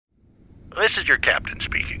This is your captain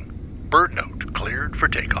speaking. Bird note cleared for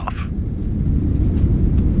takeoff.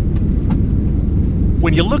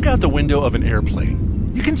 When you look out the window of an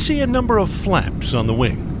airplane, you can see a number of flaps on the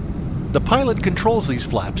wing. The pilot controls these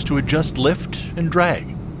flaps to adjust lift and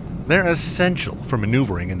drag. They're essential for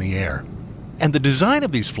maneuvering in the air. And the design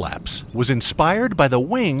of these flaps was inspired by the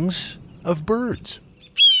wings of birds.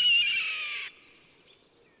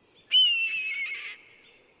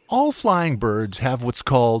 All flying birds have what's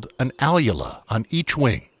called an alula on each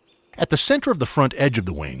wing. At the center of the front edge of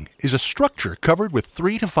the wing is a structure covered with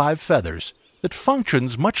 3 to 5 feathers that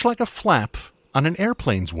functions much like a flap on an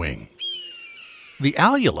airplane's wing. The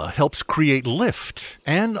alula helps create lift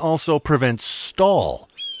and also prevents stall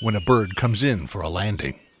when a bird comes in for a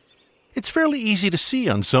landing. It's fairly easy to see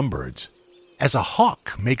on some birds. As a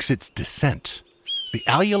hawk makes its descent, the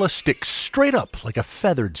alula sticks straight up like a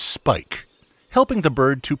feathered spike, helping the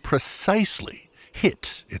bird to precisely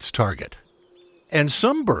hit its target. And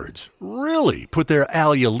some birds really put their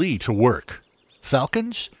alulae to work.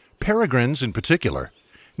 Falcons, peregrines in particular,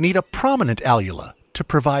 need a prominent alula to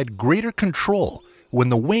provide greater control when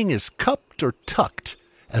the wing is cupped or tucked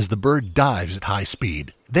as the bird dives at high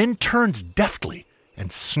speed, then turns deftly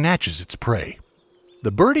and snatches its prey.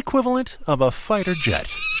 The bird equivalent of a fighter jet.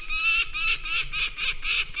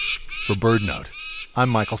 For Bird Note, I'm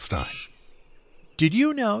Michael Stein. Did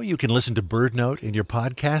you know you can listen to Bird Note in your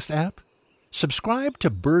podcast app? Subscribe to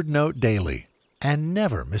Bird Note Daily and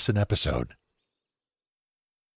never miss an episode.